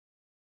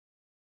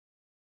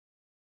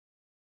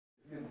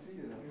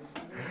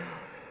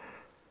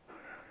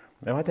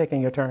Am I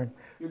taking your turn?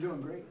 You're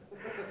doing great.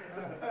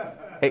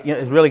 Hey,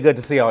 it's really good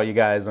to see all you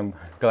guys. I'm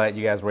glad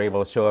you guys were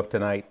able to show up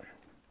tonight.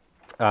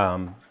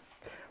 Why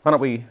don't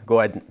we go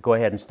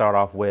ahead and start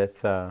off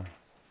with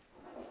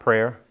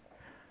prayer.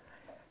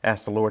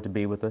 Ask the Lord to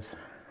be with us.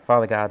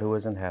 Father God, who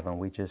is in heaven,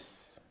 we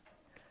just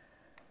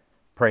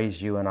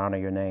praise you and honor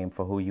your name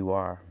for who you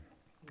are.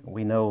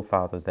 We know,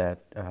 Father, that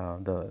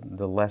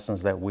the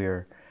lessons that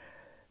we're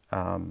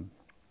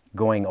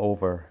going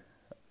over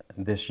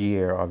this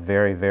year are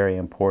very, very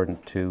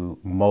important to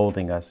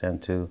molding us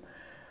into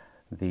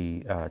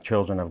the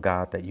children of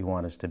God that you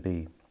want us to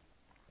be.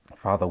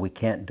 Father, we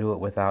can't do it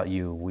without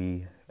you.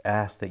 We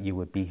ask that you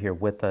would be here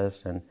with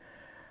us. And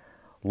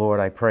Lord,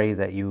 I pray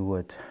that you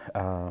would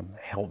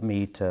help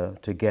me to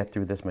get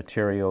through this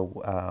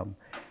material,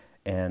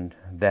 and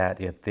that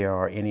if there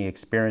are any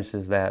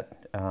experiences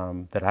that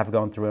I've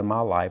gone through in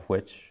my life,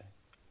 which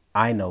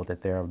I know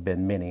that there have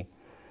been many,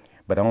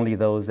 but only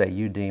those that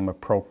you deem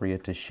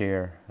appropriate to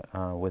share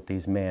with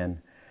these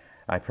men,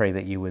 I pray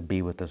that you would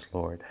be with us,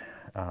 Lord.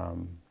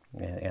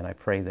 And I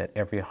pray that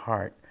every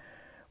heart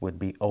would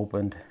be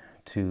opened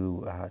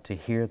to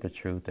hear the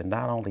truth, and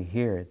not only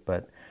hear it,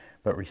 but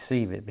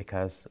receive it,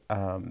 because,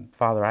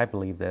 Father, I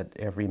believe that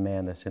every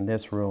man that's in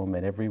this room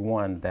and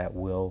everyone that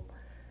will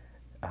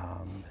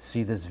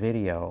see this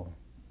video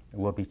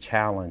will be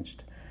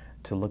challenged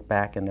to look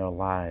back in their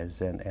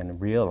lives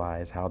and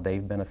realize how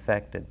they've been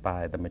affected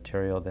by the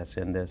material that's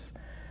in this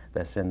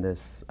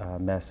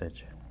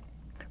message.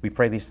 We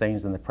pray these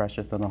things in the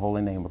precious and the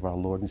holy name of our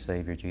Lord and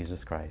Savior,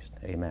 Jesus Christ.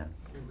 Amen.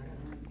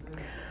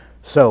 Amen.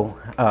 So,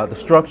 the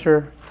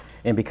structure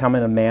in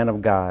becoming a man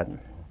of God.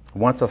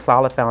 Once a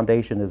solid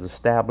foundation is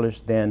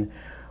established, then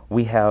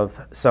we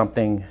have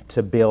something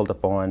to build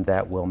upon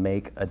that will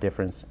make a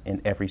difference in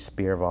every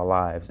sphere of our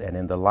lives and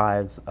in the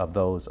lives of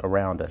those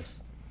around us.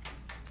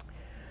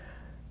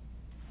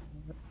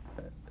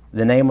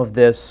 The name of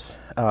this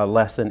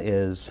lesson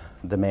is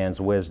The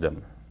Man's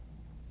Wisdom.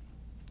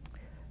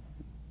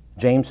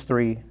 James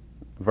 3,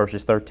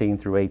 verses 13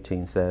 through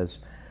 18 says,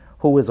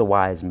 "Who is a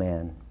wise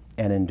man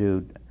and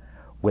endued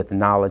with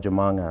knowledge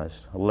among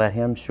us? Let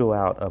him shew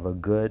out of a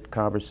good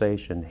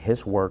conversation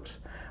his works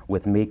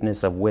with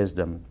meekness of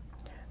wisdom.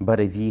 But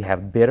if ye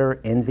have bitter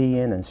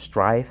envying and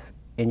strife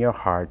in your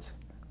hearts,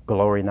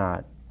 glory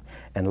not,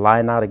 and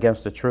lie not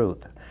against the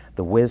truth.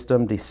 The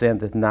wisdom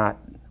descendeth not,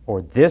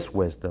 or this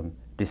wisdom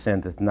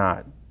descendeth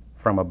not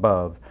from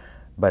above,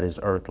 but is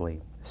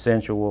earthly,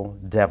 sensual,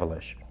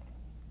 devilish.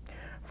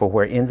 For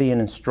where envying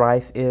and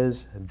strife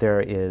is,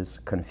 there is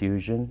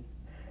confusion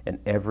and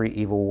every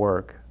evil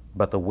work.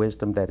 But the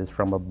wisdom that is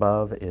from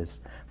above is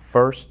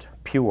first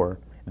pure,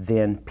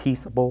 then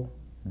peaceable,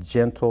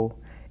 gentle,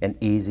 and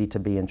easy to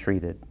be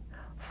entreated,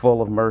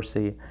 full of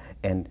mercy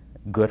and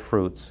good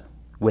fruits,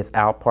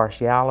 without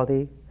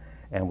partiality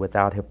and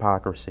without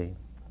hypocrisy.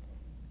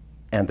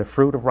 And the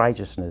fruit of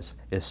righteousness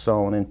is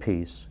sown in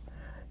peace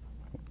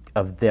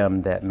of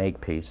them that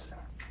make peace."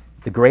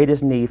 The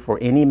greatest need for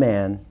any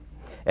man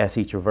as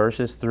he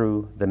traverses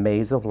through the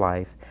maze of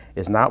life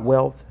is not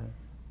wealth,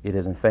 it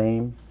isn't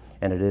fame,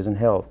 and it isn't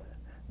health,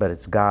 but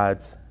it's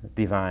God's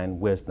divine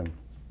wisdom.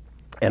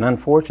 And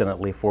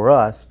unfortunately for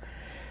us,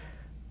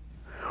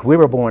 we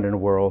were born in a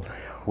world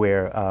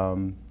where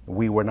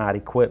we were not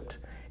equipped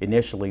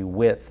initially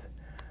with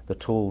the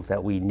tools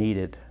that we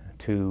needed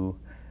to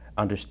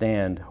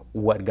understand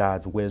what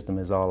God's wisdom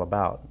is all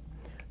about.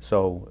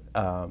 So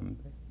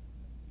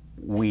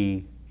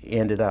we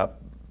ended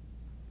up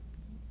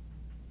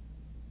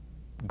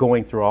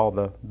going through all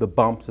the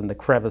bumps and the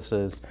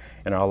crevices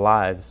in our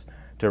lives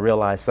to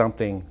realize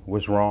something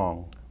was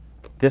wrong.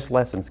 This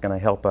lesson is going to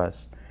help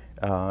us.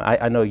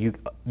 I know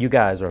you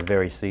guys are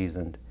very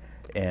seasoned,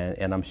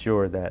 and I'm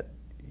sure that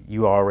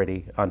you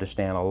already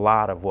understand a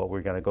lot of what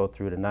we're going to go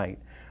through tonight,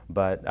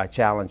 but I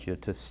challenge you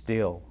to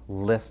still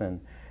listen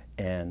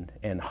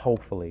and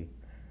hopefully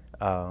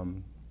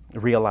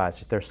realize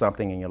that there's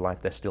something in your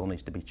life that still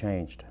needs to be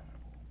changed.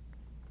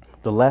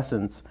 The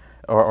lessons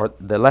or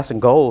the lesson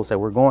goals that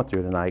we're going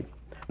through tonight,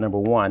 number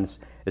one,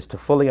 is to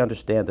fully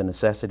understand the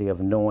necessity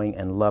of knowing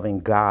and loving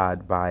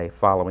God by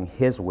following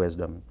His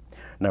wisdom.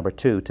 Number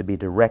two, to be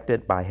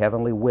directed by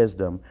heavenly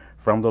wisdom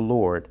from the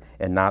Lord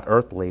and not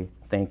earthly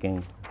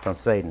thinking from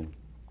Satan.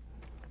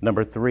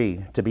 Number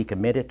three, to be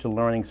committed to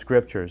learning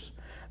scriptures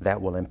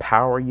that will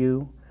empower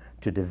you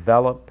to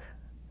develop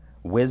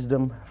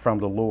wisdom from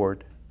the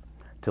Lord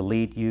to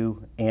lead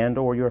you and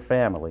or your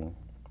family.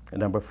 And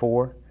number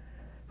four,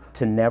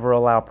 to never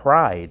allow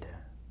pride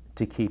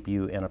to keep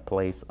you in a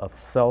place of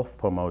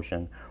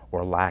self-promotion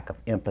or lack of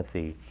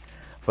empathy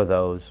for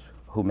those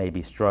who may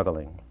be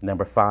struggling.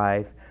 Number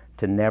five,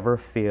 to never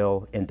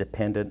feel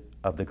independent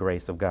of the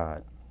grace of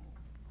God.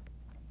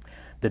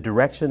 The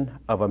direction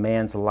of a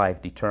man's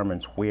life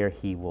determines where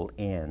he will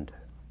end.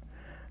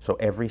 So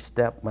every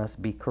step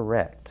must be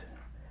correct.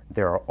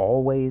 There are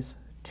always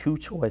two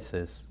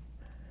choices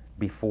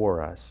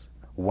before us.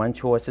 One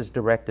choice is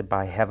directed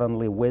by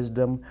heavenly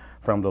wisdom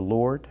from the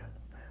Lord,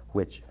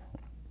 which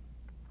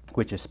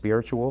which is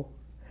spiritual,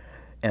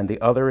 and the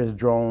other is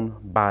drawn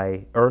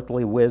by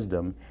earthly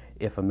wisdom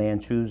if a man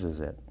chooses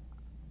it,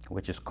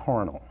 which is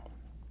carnal.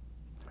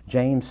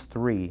 James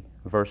 3,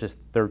 verses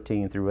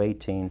 13 through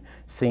 18,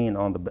 seen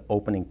on the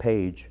opening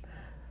page,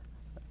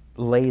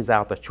 lays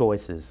out the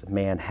choices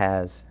man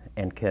has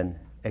and can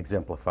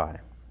exemplify.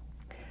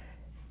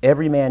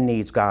 Every man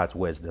needs God's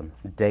wisdom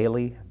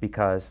daily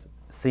because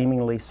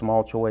seemingly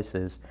small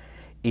choices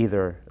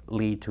either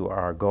lead to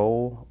our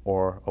goal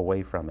or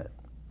away from it.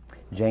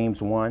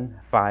 James 1,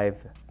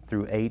 5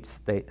 through 8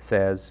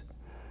 says,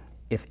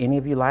 "If any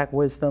of you lack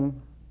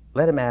wisdom,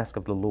 let him ask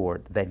of the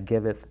Lord that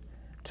giveth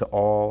to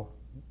all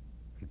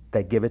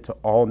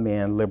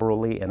men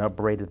liberally and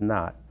upbraideth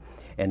not,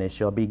 and it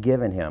shall be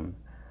given him.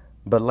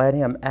 But let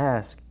him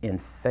ask in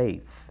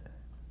faith,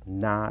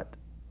 not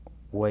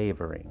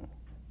wavering.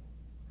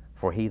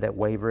 For he that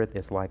wavereth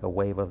is like a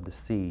wave of the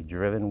sea,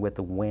 driven with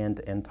the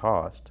wind and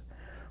tossed.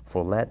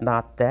 For let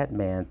not that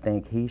man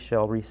think he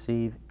shall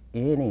receive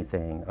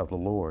anything of the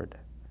Lord.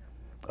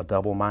 A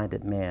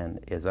double-minded man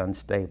is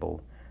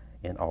unstable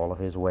in all of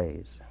his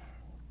ways."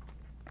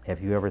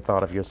 Have you ever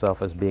thought of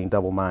yourself as being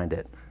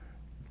double-minded?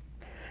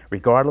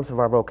 Regardless of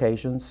our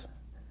vocations,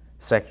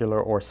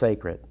 secular or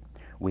sacred,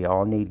 we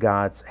all need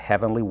God's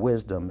heavenly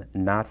wisdom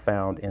not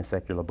found in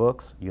secular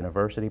books,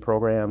 university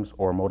programs,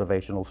 or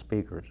motivational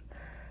speakers.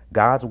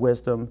 God's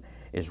wisdom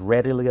is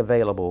readily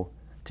available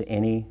to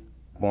any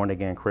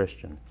born-again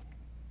Christian.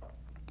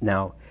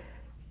 Now,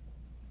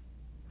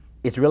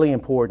 it's really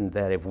important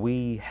that if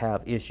we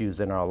have issues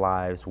in our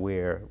lives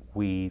where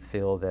we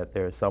feel that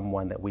there's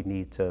someone that we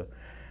need to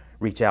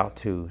reach out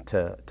to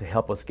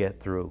help us get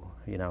through,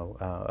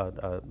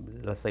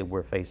 let's say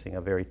we're facing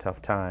a very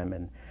tough time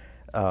and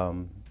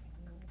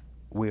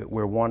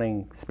we're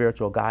wanting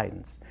spiritual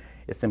guidance.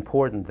 It's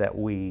important that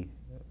we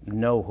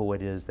know who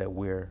it is that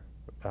we're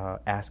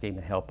asking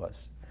to help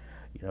us.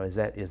 Does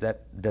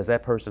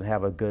that person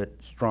have a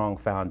good, strong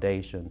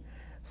foundation,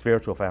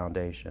 spiritual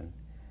foundation?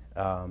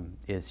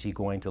 Is he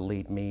going to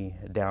lead me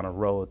down a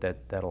road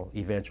that'll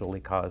eventually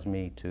cause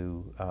me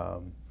to,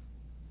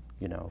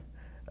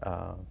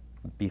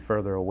 be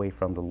further away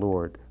from the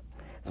Lord?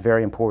 It's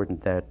very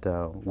important that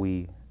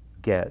we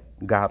get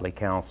godly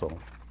counsel.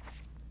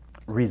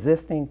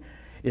 Resisting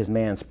is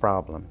man's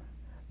problem.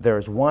 There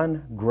is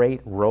one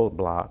great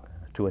roadblock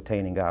to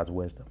attaining God's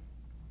wisdom,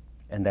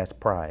 and that's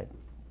pride.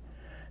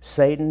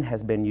 Satan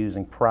has been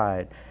using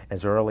pride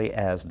as early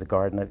as the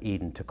Garden of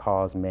Eden to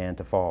cause man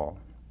to fall.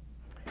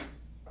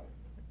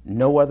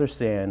 No other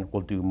sin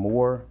will do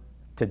more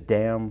to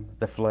dam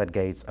the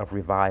floodgates of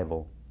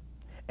revival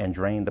and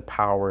drain the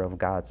power of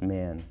God's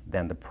men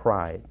than the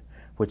pride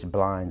which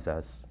blinds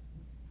us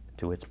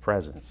to its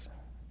presence.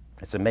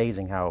 It's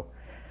amazing how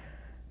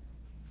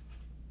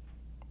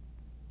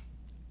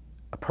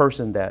a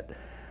person that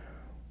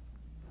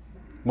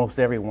most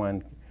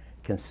everyone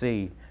can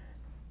see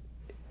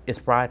is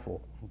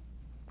prideful.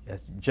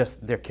 It's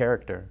just their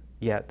character,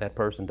 yet that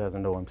person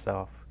doesn't know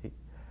himself.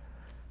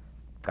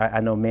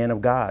 I know men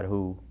of God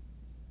who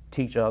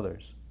teach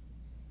others.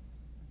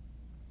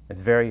 It's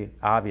very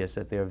obvious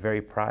that they're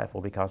very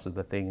prideful because of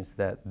the things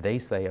that they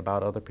say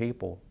about other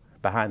people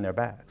behind their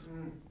backs.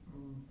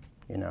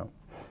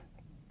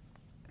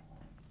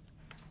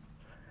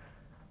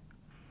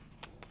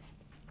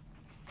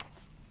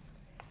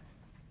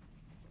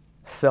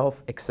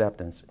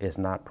 Self-acceptance is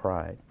not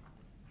pride.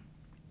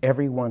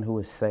 Everyone who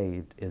is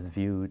saved is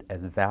viewed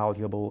as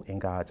valuable in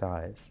God's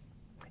eyes.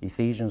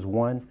 Ephesians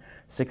 1,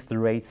 6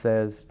 through 8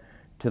 says,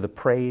 "To the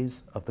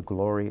praise of the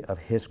glory of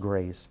his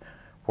grace,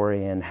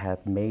 wherein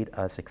hath made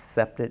us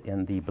accepted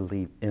in the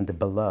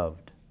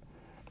beloved,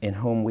 in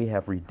whom we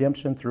have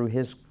redemption through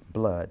his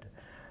blood,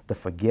 the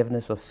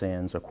forgiveness of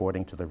sins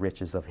according to the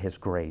riches of his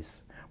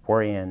grace,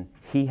 wherein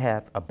he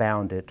hath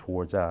abounded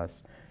towards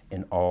us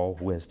in all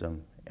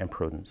wisdom and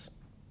prudence."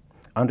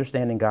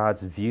 Understanding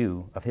God's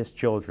view of his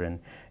children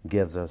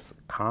gives us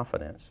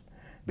confidence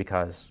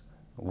because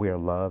we are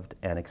loved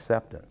and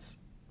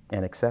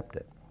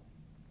accepted.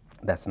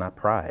 That's not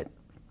pride.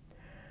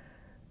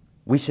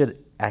 We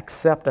should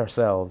accept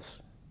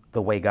ourselves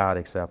the way God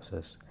accepts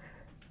us.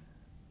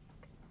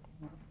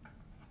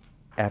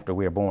 After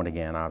we are born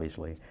again,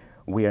 obviously.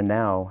 We are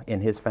now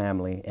in his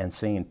family and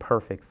seen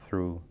perfect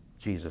through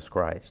Jesus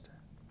Christ.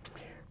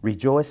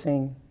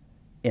 Rejoicing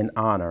in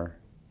honor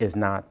is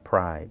not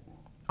pride.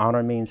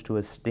 Honor means to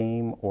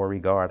esteem or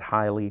regard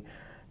highly,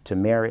 to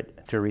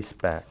merit, to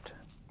respect.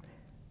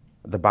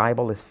 The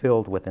Bible is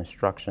filled with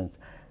instructions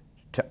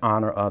to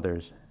honor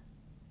others.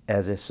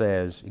 As it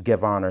says,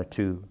 give honor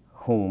to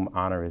whom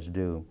honor is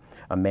due.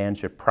 A man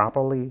should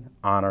properly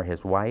honor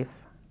his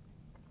wife.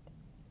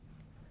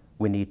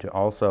 We need to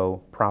also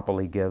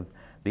properly give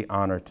the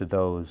honor to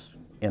those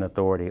in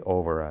authority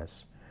over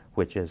us,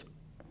 which is,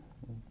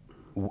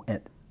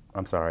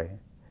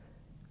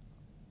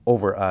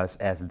 over us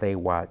as they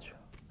watch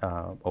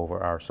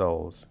over our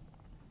souls.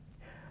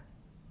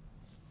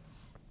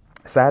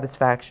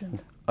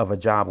 Satisfaction of a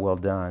job well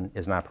done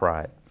is not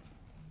pride.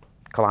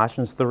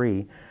 Colossians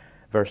 3,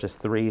 verses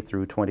 3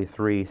 through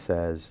 23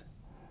 says,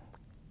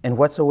 And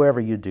whatsoever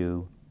you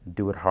do,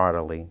 do it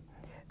heartily,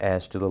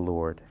 as to the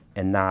Lord,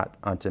 and not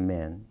unto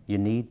men. You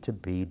need to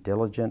be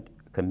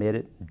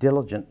committed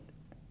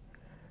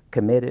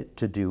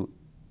to do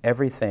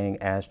everything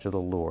as to the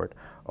Lord,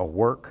 a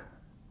work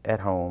at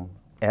home,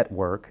 at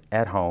work,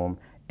 at home,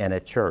 and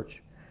at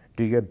church.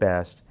 Do your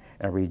best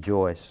and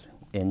rejoice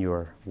in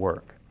your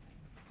work.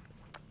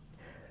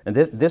 And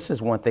this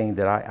is one thing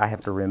that I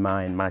have to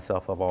remind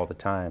myself of all the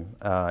time,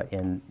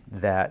 in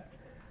that,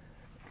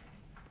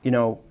 you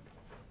know,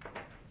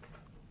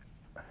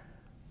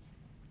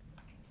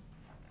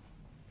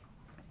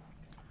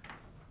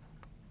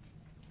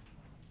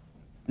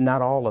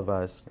 not all of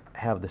us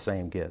have the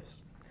same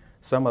gifts.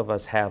 Some of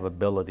us have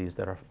abilities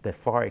that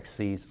far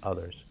exceeds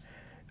others.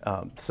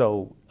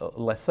 So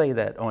let's say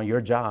that on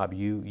your job,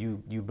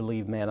 you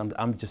believe, man,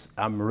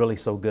 I'm really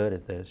so good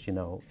at this, you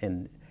know,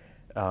 and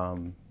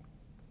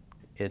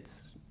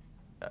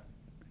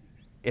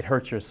it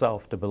hurts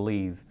yourself to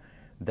believe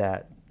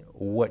that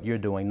what you're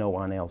doing, no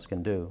one else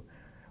can do,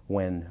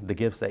 when the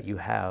gifts that you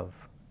have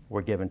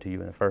were given to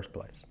you in the first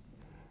place.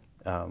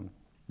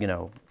 You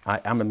know,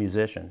 I'm a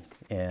musician,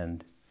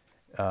 and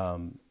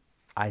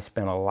I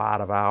spent a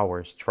lot of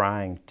hours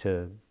trying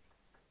to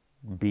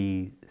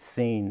be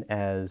seen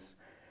as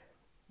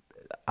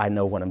I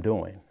know what I'm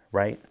doing,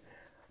 right?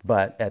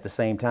 But at the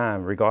same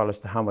time, regardless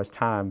of how much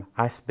time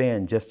I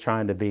spend just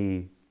trying to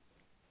be,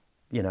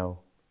 you know,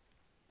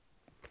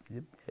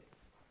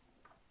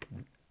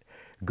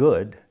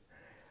 good,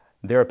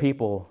 there are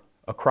people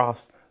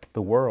across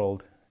the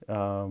world,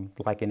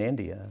 like in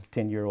India, a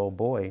 10-year-old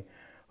boy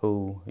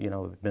who, you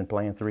know, has been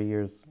playing 3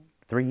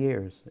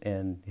 years,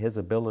 and his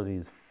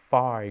abilities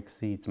far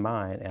exceeds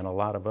mine and a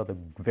lot of other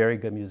very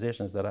good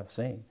musicians that I've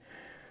seen.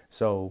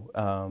 So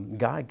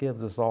God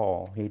gives us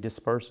all. He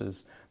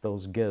disperses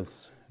those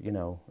gifts, you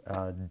know,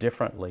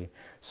 differently.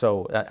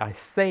 So I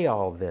say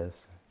all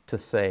this to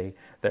say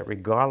that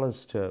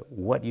regardless to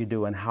what you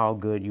do and how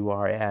good you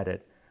are at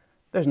it,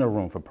 there's no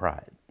room for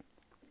pride.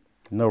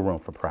 No room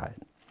for pride.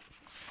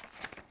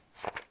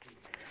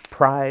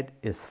 Pride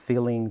is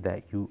feeling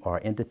that you are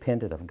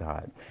independent of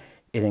God.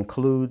 It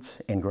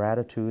includes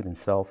ingratitude and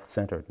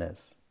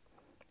self-centeredness.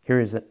 Here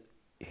is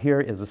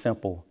a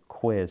simple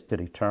quiz to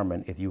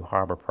determine if you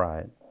harbor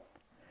pride.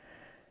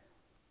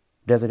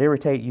 Does it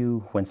irritate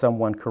you when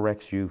someone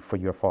corrects you for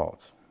your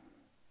faults?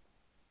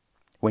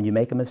 When you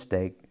make a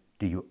mistake,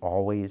 do you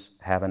always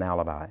have an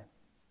alibi?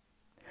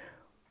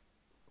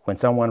 When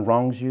someone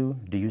wrongs you,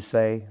 do you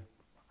say,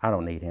 I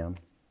don't need him?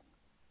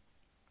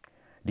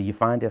 Do you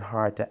find it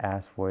hard to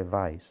ask for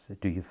advice?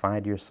 Do you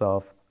find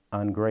yourself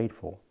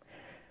ungrateful?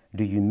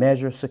 Do you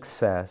measure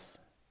success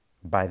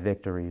by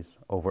victories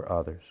over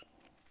others?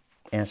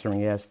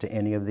 Answering yes to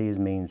any of these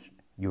means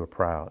you are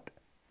proud.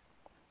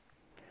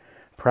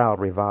 Proud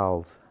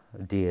reviles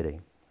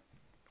deity.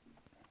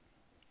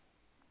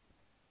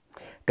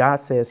 God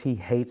says he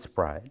hates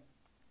pride.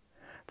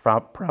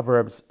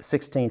 Proverbs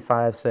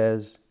 16:5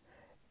 says,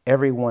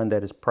 everyone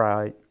that is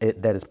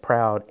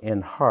proud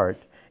in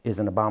heart is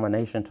an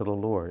abomination to the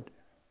Lord.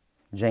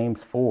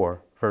 James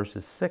 4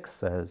 verses 6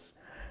 says,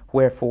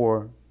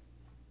 wherefore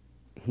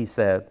he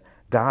said,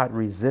 God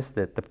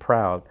resisteth the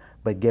proud,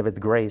 but giveth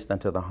grace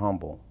unto the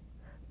humble.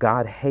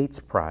 God hates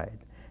pride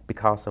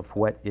because of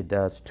what it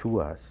does to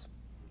us.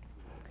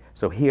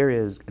 So here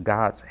is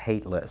God's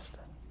hate list.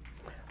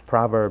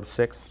 Proverbs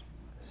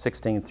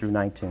 6:16 through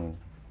 19.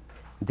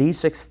 These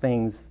 6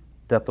 things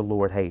doth the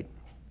Lord hate.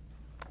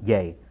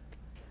 Yea,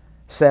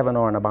 7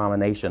 are an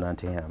abomination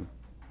unto him.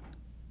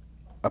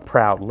 A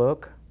proud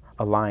look,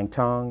 a lying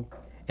tongue,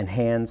 and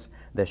hands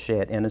that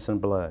shed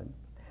innocent blood,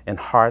 and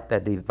heart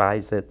that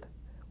deviseth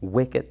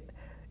wicked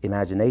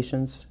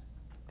imaginations,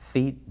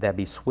 feet that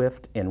be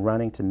swift in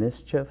running to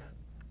mischief,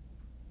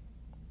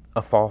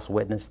 a false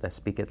witness that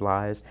speaketh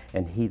lies,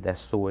 and he that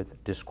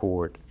soweth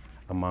discord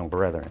among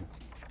brethren.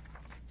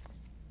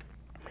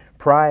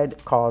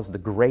 Pride caused the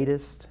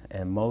greatest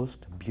and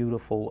most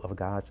beautiful of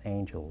God's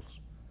angels,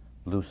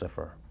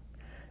 Lucifer,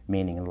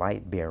 meaning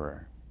light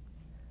bearer,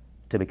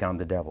 to become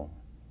the devil.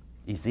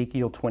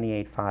 Ezekiel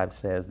 28:5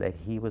 says that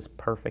he was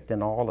perfect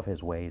in all of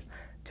his ways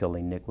till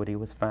iniquity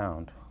was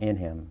found in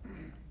him.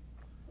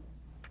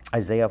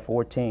 Isaiah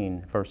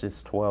 14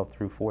 verses 12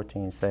 through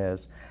 14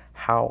 says,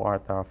 how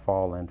art thou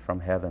fallen from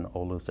heaven,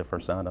 O Lucifer,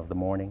 son of the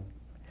morning?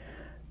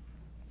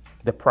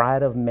 The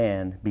pride of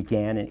man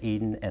began in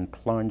Eden and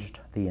plunged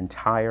the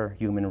entire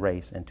human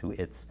race into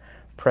its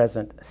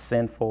present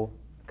sinful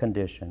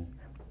condition.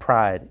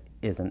 Pride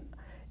is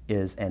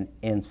an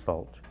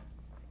insult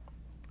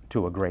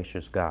to a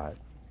gracious God.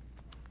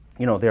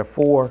 You know, there are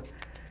 4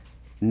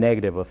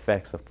 negative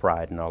effects of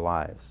pride in our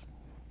lives.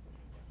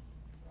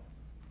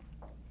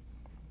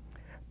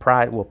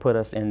 Pride will put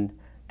us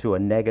into a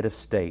negative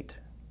state.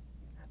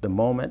 The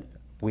moment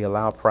we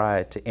allow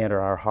pride to enter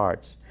our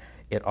hearts,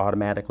 it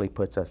automatically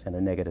puts us in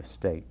a negative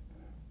state.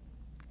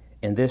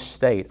 In this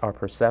state, our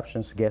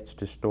perceptions gets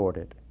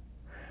distorted.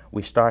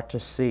 We start to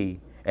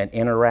see and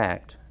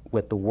interact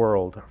with the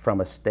world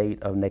from a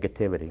state of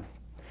negativity.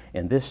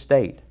 In this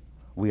state,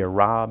 we are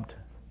robbed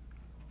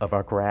of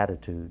our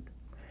gratitude.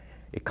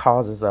 It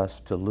causes us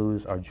to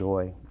lose our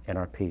joy and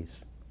our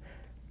peace.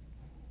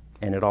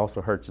 And it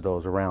also hurts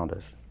those around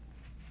us.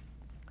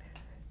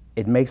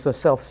 It makes us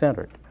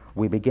self-centered.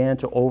 We begin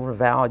to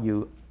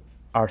overvalue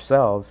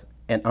ourselves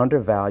and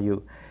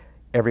undervalue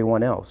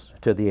everyone else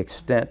to the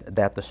extent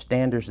that the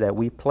standards that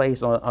we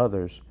place on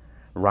others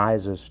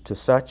rises to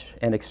such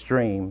an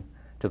extreme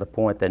to the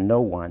point that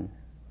no one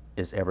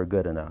is ever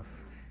good enough.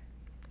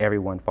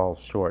 Everyone falls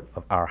short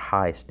of our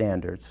high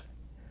standards.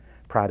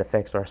 Pride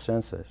affects our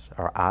senses.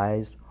 Our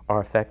eyes are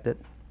affected.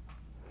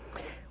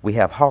 We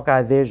have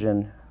hawk-eye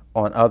vision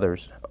on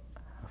others'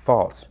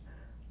 faults,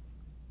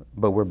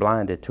 but we're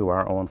blinded to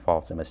our own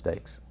faults and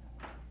mistakes.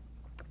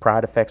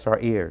 Pride affects our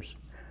ears.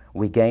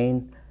 We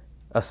gain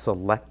a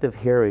selective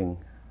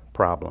hearing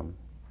problem.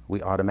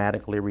 We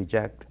automatically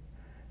reject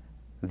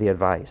the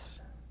advice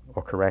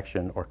or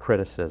correction or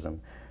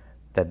criticism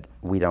that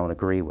we don't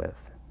agree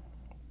with.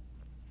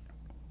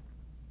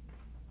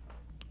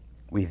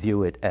 We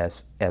view it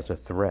as a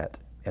threat,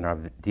 and our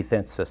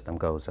defense system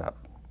goes up.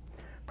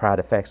 Pride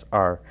affects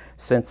our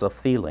sense of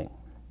feeling.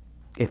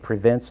 It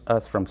prevents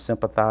us from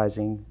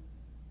sympathizing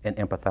and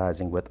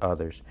empathizing with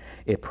others.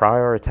 It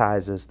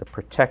prioritizes the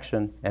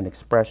protection and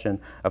expression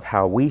of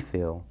how we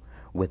feel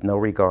with no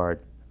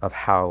regard of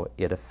how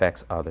it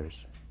affects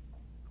others.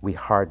 We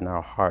harden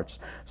our hearts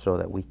so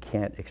that we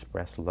can't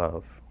express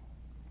love.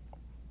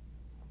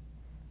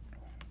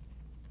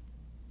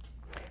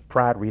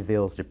 Pride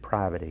reveals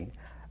depravity.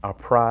 Our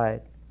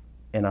pride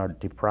and our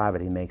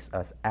depravity makes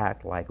us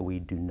act like we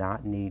do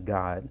not need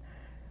God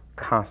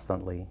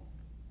constantly.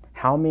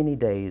 How many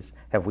days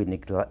have we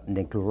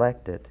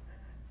neglected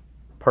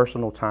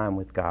personal time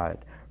with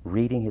God,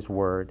 reading His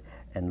Word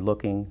and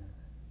looking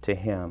to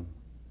Him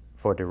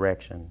for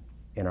direction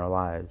in our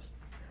lives?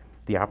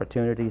 The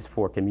opportunities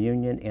for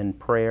communion and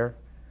prayer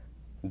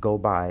go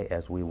by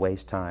as we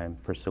waste time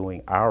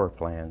pursuing our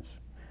plans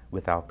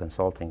without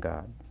consulting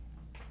God.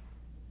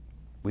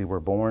 We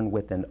were born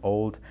with an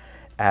old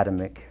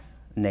Adamic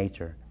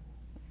nature,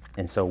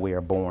 and so we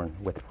are born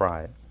with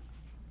pride.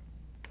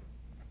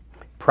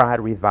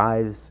 Pride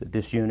revives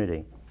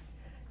disunity.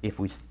 If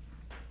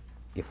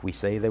we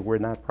say that we're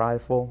not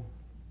prideful,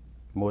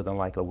 more than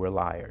likely we're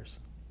liars.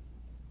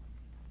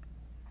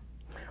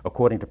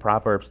 According to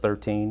Proverbs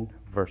 13,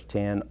 verse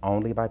 10,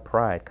 only by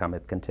pride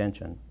cometh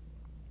contention.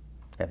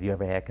 Have you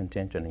ever had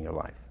contention in your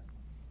life?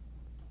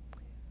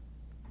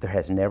 There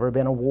has never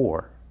been a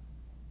war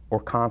or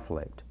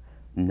conflict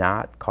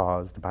not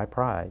caused by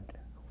pride.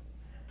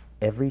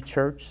 Every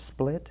church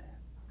split,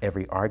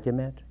 every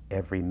argument,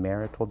 every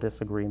marital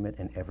disagreement,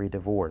 and every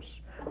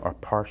divorce are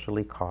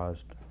partially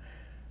caused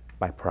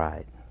by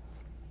pride.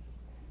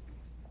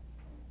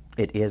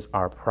 It is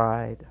our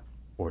pride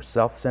or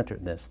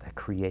self-centeredness that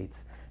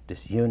creates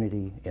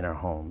disunity in our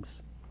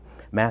homes.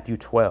 Matthew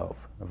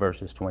 12,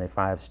 verses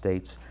 25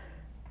 states,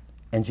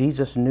 "And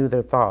Jesus knew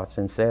their thoughts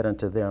and said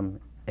unto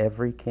them,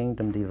 Every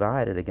kingdom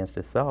divided against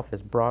itself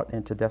is brought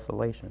into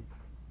desolation,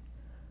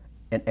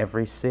 and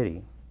every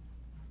city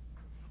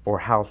or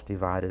house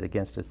divided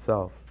against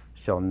itself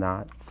shall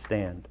not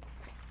stand."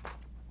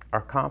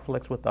 Our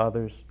conflicts with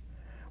others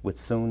would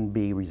soon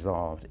be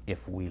resolved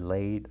if we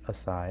laid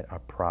aside our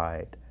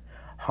pride,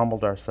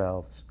 humbled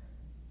ourselves,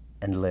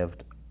 and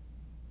lived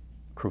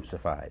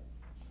crucified,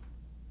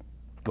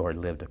 or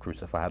lived a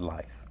crucified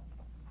life.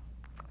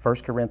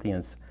 1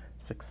 Corinthians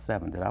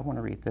 6:7. Did I want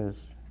to read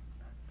this?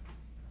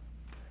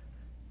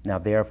 Now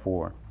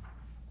therefore,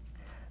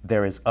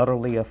 there is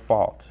utterly a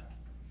fault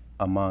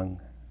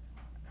among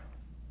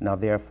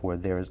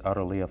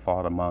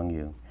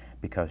you,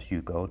 because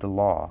you go to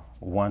law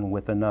one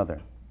with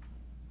another.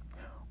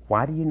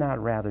 Why do you not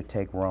rather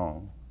take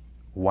wrong?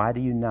 Why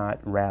do you not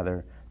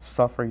rather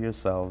suffer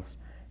yourselves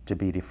to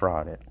be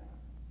defrauded?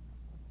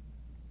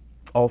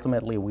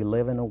 Ultimately, we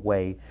live in a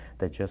way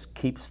that just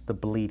keeps the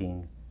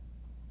bleeding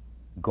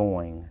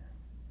going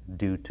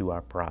due to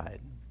our pride.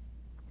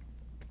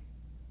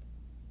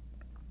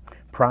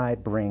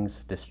 Pride brings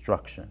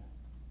destruction.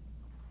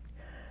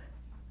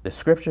 The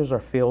scriptures are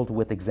filled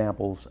with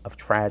examples of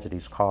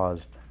tragedies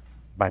caused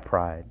by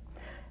pride.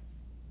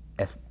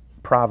 As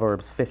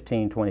Proverbs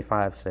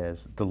 15:25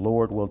 says, "The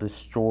Lord will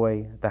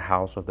destroy the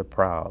house of the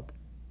proud."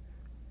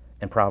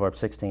 And Proverbs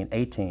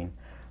 16:18,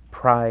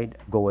 "Pride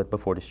goeth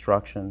before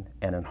destruction,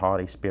 and an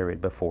haughty spirit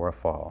before a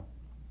fall."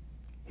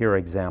 Here are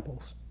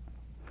examples.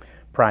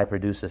 Pride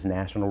produces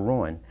national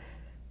ruin.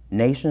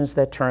 Nations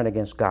that turn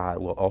against God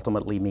will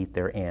ultimately meet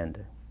their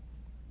end.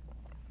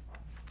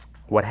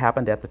 What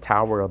happened at the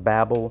Tower of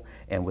Babel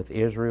and with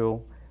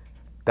Israel,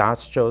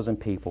 God's chosen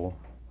people,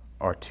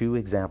 are two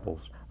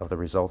examples of the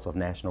results of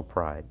national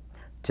pride.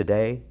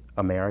 Today,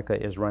 America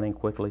is running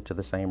quickly to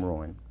the same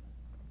ruin.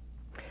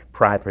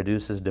 Pride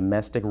produces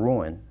domestic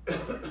ruin.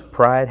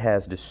 Pride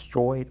has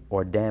destroyed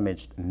or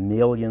damaged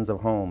millions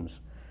of homes.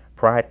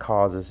 Pride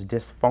causes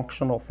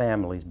dysfunctional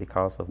families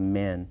because of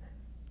men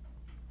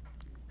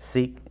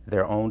seek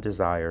their own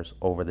desires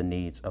over the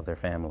needs of their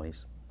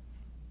families.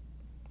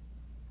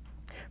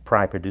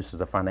 Pride produces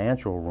a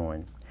financial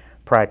ruin.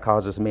 Pride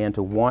causes men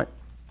to want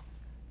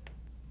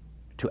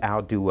to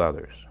outdo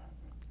others.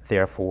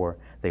 Therefore,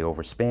 they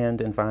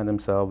overspend and find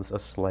themselves a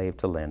slave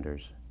to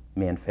lenders.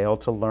 Men fail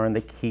to learn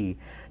the key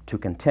to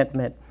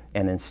contentment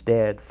and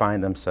instead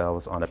find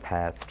themselves on a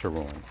path to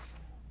ruin.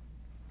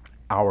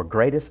 Our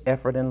greatest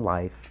effort in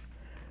life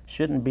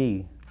shouldn't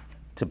be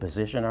to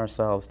position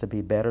ourselves to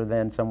be better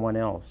than someone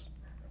else,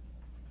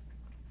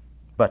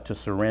 but to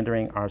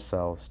surrendering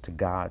ourselves to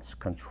God's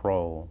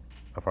control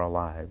of our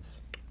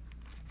lives.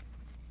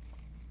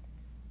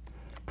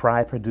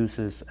 Pride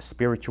produces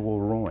spiritual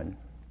ruin.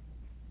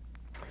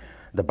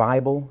 The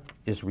Bible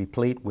is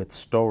replete with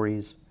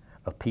stories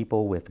of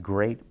people with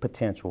great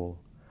potential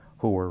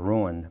who were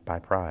ruined by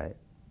pride.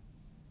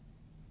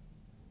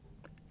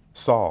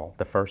 Saul,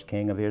 the first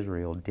king of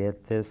Israel, did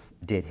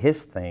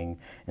his thing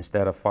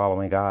instead of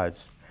following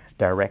God's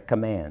direct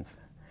commands.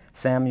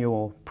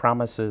 Samuel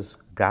promises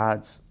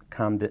God's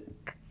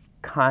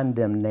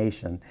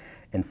condemnation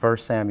in 1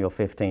 Samuel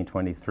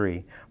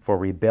 15:23. For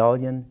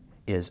rebellion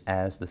is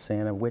as the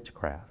sin of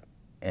witchcraft,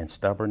 and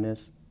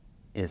stubbornness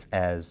is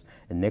as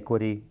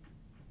iniquity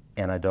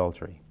and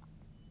adultery.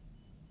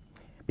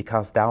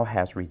 Because thou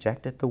hast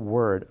rejected the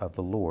word of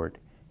the Lord,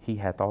 he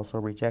hath also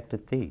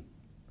rejected thee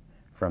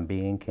from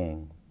being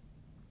king.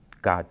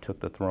 God took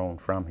the throne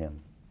from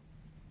him.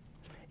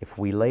 If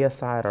we lay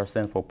aside our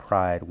sinful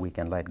pride, we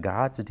can let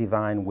God's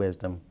divine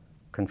wisdom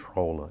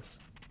control us.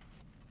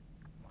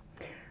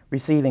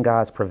 Receiving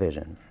God's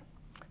provision.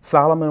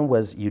 Solomon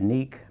was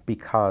unique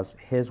because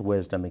his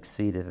wisdom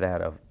exceeded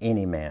that of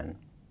any man.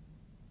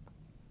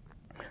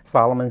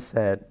 Solomon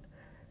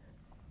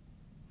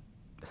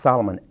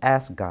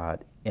asked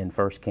God in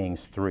 1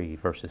 Kings 3,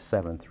 verses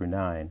 7 through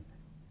 9,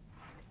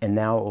 "And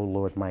now, O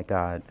Lord my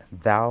God,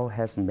 thou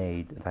hast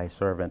made thy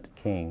servant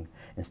king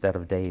instead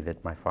of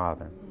David my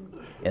father.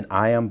 And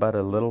I am but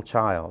a little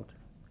child.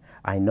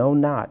 I know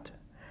not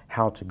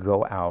how to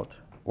go out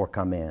or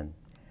come in.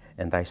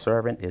 And thy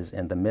servant is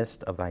in the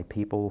midst of thy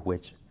people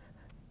which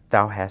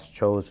thou hast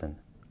chosen,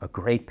 a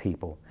great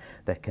people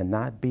that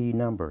cannot be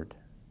numbered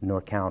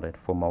nor counted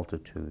for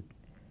multitude.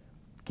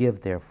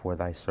 Give therefore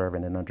thy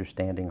servant an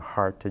understanding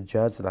heart to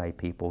judge thy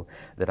people,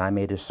 that I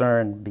may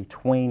discern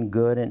between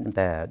good and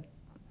bad.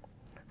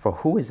 For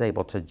who is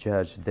able to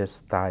judge this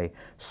thy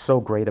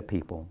so great a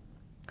people?"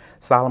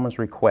 Solomon's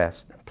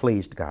request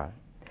pleased God,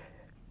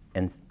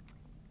 and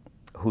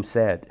who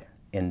said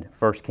in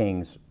 1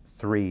 Kings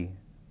 3,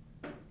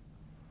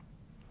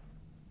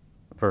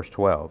 verse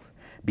 12,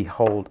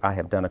 "Behold, I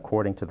have done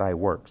according to thy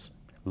works.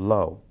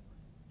 Lo,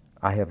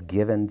 I have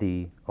given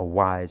thee a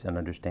wise and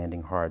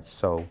understanding heart,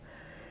 so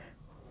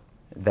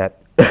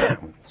that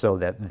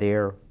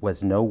there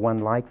was no one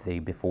like thee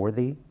before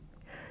thee,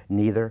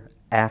 neither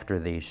after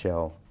thee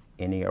shall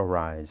any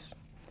arise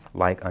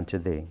like unto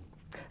thee."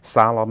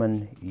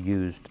 Solomon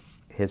used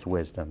his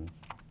wisdom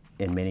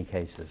in many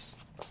cases.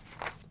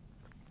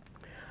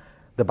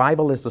 The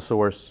Bible is the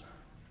source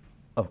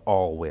of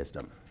all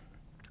wisdom,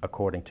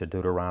 according to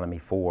Deuteronomy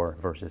 4,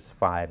 verses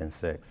 5 and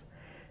 6.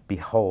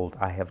 "Behold,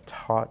 I have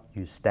taught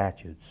you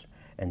statutes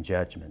and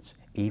judgments,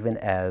 even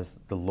as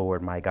the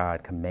Lord my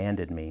God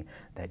commanded me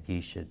that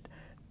ye should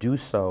do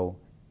so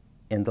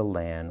in the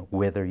land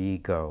whither ye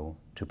go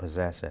to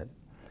possess it.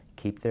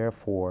 Keep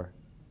therefore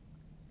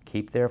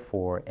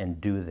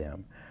and do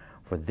them.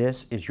 For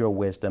this is your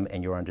wisdom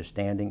and your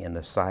understanding in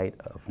the sight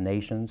of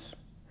nations,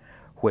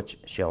 which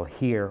shall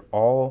hear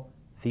all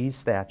these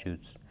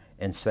statutes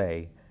and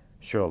say,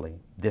 Surely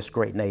this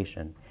great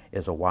nation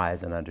is a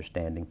wise and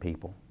understanding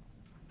people."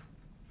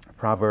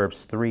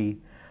 Proverbs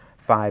 3,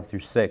 5 through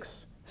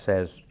 6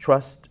 says,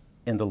 "Trust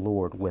in the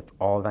Lord with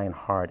all thine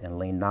heart, and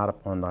lean not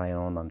upon thine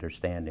own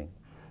understanding.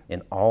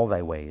 In all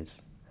thy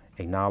ways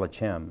acknowledge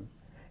him,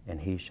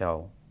 and he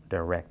shall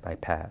direct thy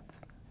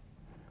paths."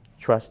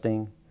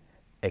 Trusting,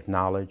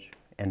 acknowledge,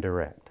 and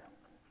direct.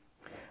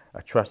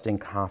 A trusting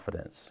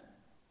confidence.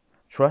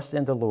 Trust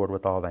in the Lord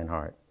with all thine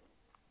heart.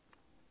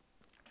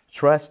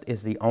 Trust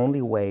is the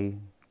only way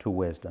to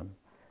wisdom,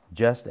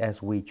 just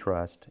as we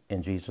trust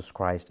in Jesus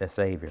Christ as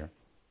Savior.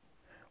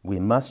 We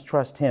must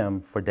trust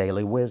him for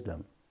daily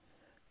wisdom.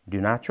 Do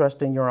not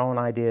trust in your own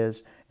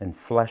ideas and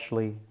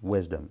fleshly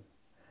wisdom.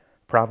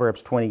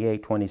 Proverbs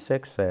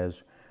 28:26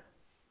 says,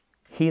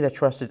 "He that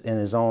trusteth in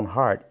his own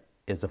heart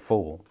is a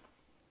fool,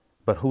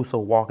 but whoso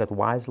walketh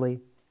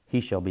wisely, he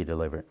shall be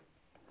delivered."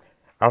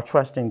 Our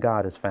trust in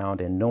God is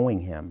found in knowing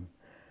him,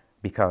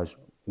 because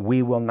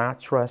we will not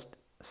trust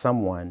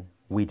someone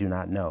we do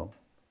not know.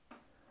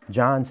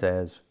 John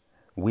says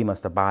we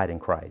must abide in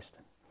Christ.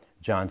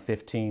 John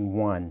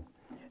 15:1,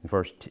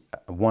 verse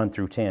 1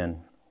 through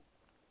 10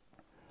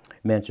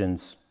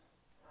 mentions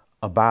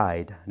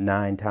abide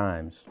 9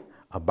 times.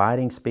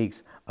 Abiding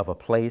speaks of a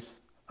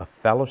place of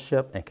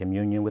fellowship and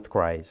communion with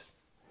Christ.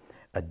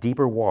 A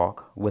deeper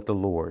walk with the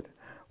Lord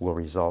will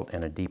result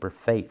in a deeper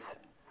faith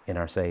in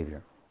our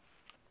Savior.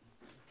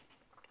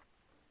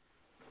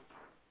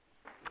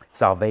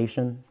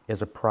 Salvation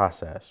is a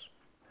process.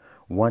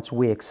 Once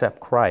we accept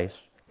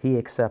Christ, he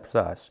accepts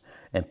us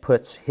and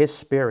puts his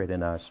Spirit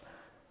in us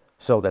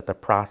so that the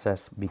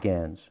process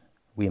begins.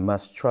 We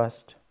must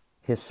trust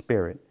His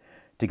Spirit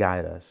to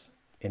guide us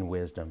in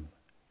wisdom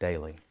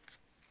daily.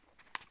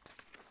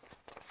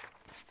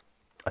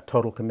 A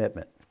total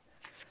commitment.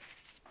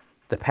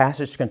 The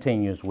passage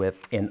continues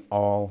with, in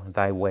all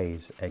thy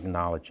ways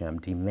acknowledge Him,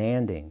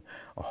 demanding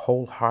a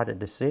wholehearted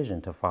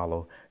decision to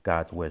follow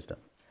God's wisdom.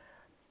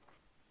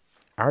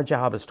 Our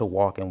job is to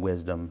walk in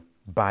wisdom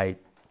by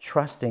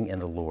trusting in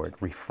the Lord,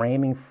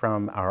 refraining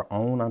from our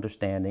own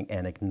understanding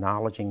and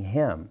acknowledging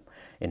Him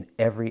in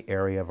every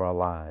area of our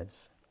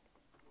lives.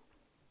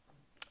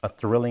 A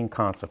thrilling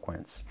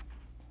consequence.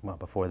 Well,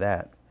 before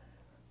that,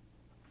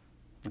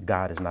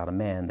 God is not a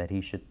man that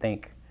He should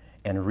think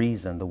and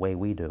reason the way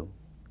we do.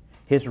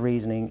 His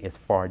reasoning is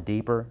far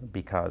deeper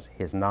because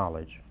His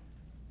knowledge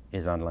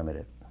is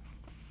unlimited.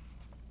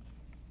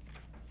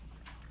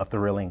 A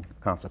thrilling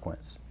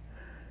consequence.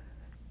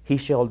 He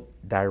shall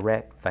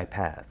direct thy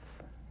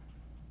paths.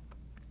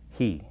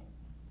 He.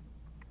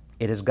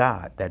 It is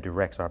God that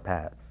directs our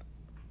paths.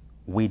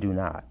 We do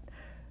not.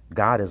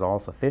 God is all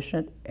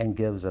sufficient and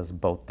gives us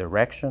both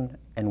direction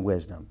and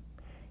wisdom.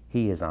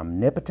 He is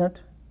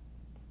omnipotent,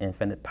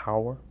 infinite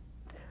power,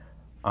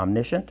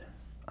 omniscient,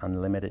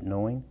 unlimited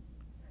knowing,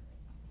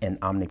 and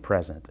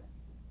omnipresent,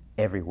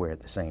 everywhere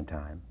at the same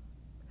time,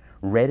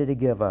 ready to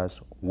give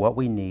us what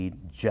we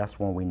need just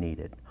when we need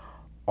it.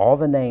 All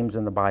the names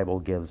in the Bible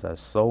gives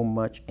us so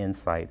much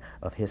insight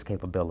of His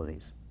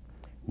capabilities.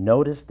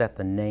 Notice that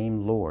the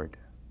name Lord,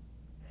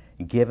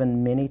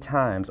 given many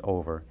times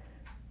over,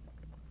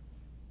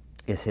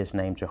 is His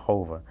name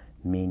Jehovah,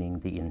 meaning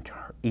the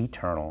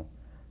eternal,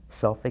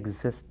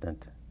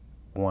 self-existent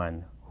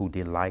one who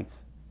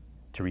delights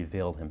to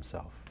reveal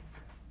Himself.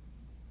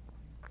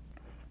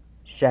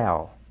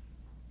 Shall.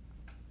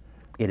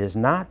 It is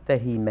not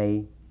that He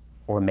may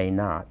or may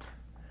not,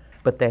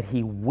 but that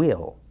He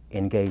will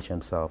engage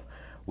Himself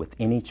with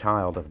any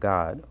child of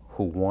God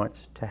who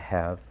wants to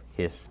have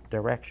His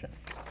direction.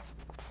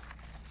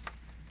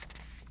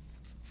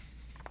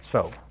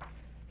 So,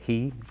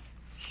 He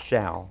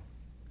shall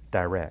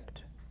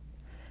direct.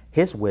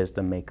 His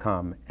wisdom may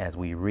come as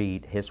we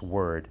read His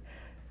word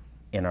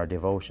in our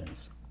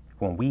devotions,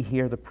 when we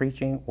hear the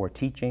preaching or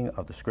teaching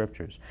of the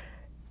scriptures,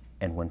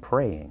 and when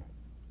praying.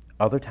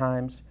 Other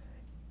times,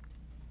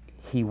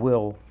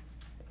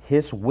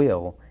 His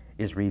will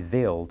is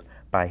revealed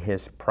by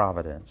His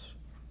providence.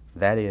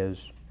 That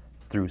is,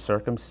 through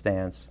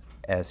circumstance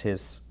as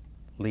His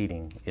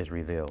leading is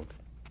revealed.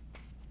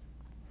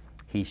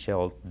 He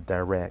shall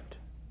direct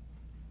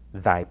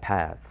thy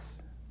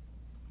paths.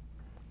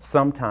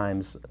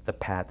 Sometimes the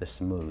path is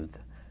smooth.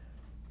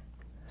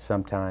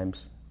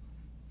 Sometimes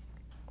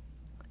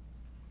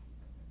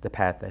the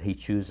path that He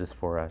chooses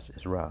for us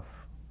is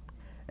rough,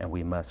 and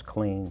we must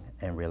cling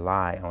and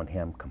rely on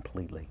Him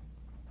completely.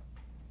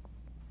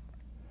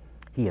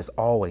 He is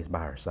always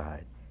by our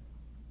side,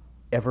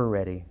 ever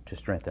ready to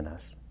strengthen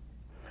us.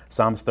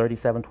 Psalms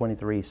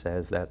 37:23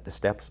 says that the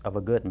steps of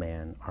a good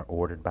man are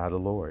ordered by the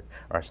Lord.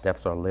 Our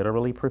steps are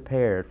literally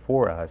prepared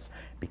for us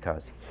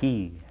because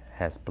He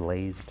has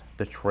blazed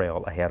the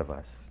trail ahead of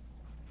us.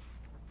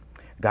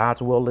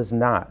 God's will is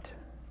not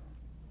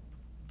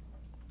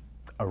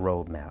a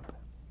roadmap,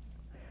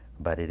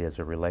 but it is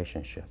a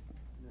relationship.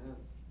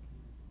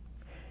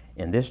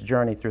 In this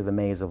journey through the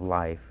maze of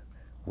life,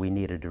 we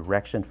need a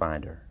direction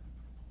finder,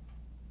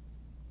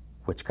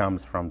 which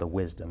comes from the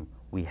wisdom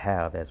we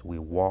have as we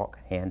walk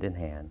hand in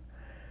hand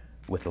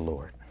with the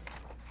Lord.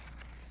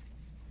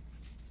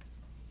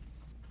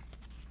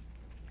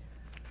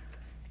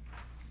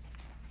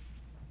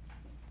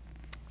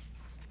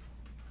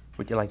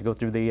 Would you like to go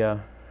through the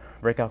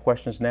breakout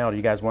questions now, or do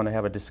you guys want to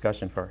have a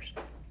discussion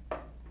first?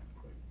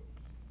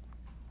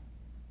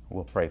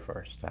 We'll pray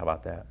first. How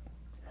about that?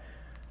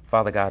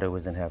 Father God who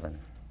is in heaven,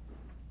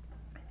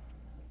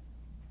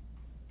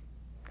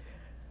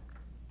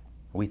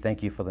 we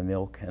thank You for the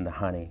milk and the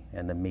honey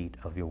and the meat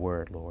of Your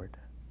word, Lord.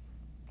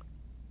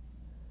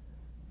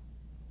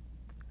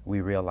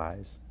 We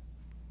realize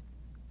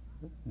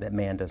that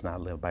man does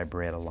not live by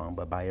bread alone,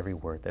 but by every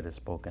word that is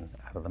spoken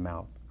out of the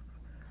mouth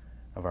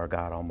of our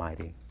God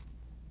Almighty.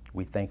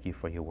 We thank You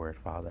for Your word,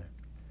 Father.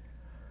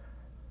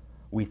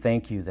 We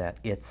thank You that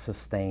it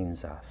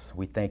sustains us.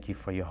 We thank You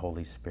for Your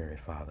Holy Spirit,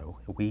 Father.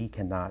 We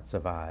cannot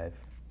survive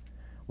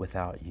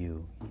without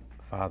You,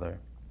 Father.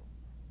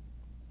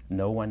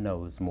 No one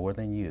knows more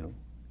than You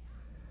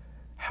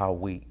how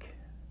weak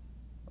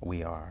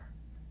we are,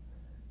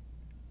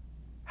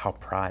 how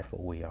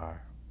prideful we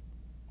are.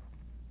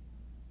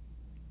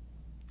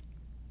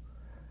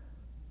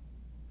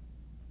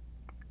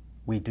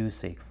 We do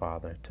seek,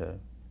 Father, to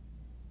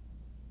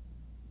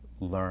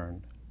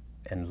learn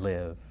and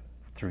live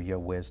through Your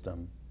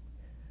wisdom.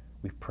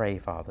 We pray,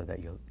 Father, that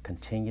You'll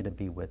continue to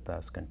be with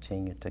us,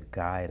 continue to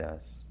guide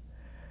us,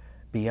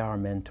 be our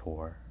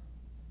mentor.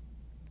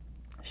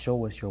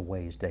 Show us Your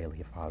ways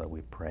daily, Father,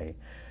 we pray,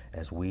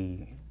 as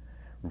we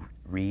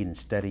read and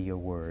study Your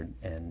word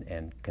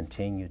and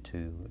continue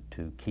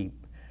to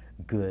keep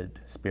good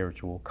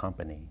spiritual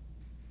company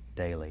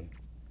daily.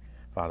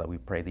 Father, we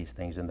pray these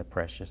things in the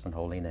precious and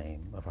holy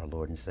name of our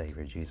Lord and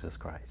Savior, Jesus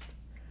Christ.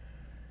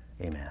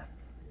 Amen.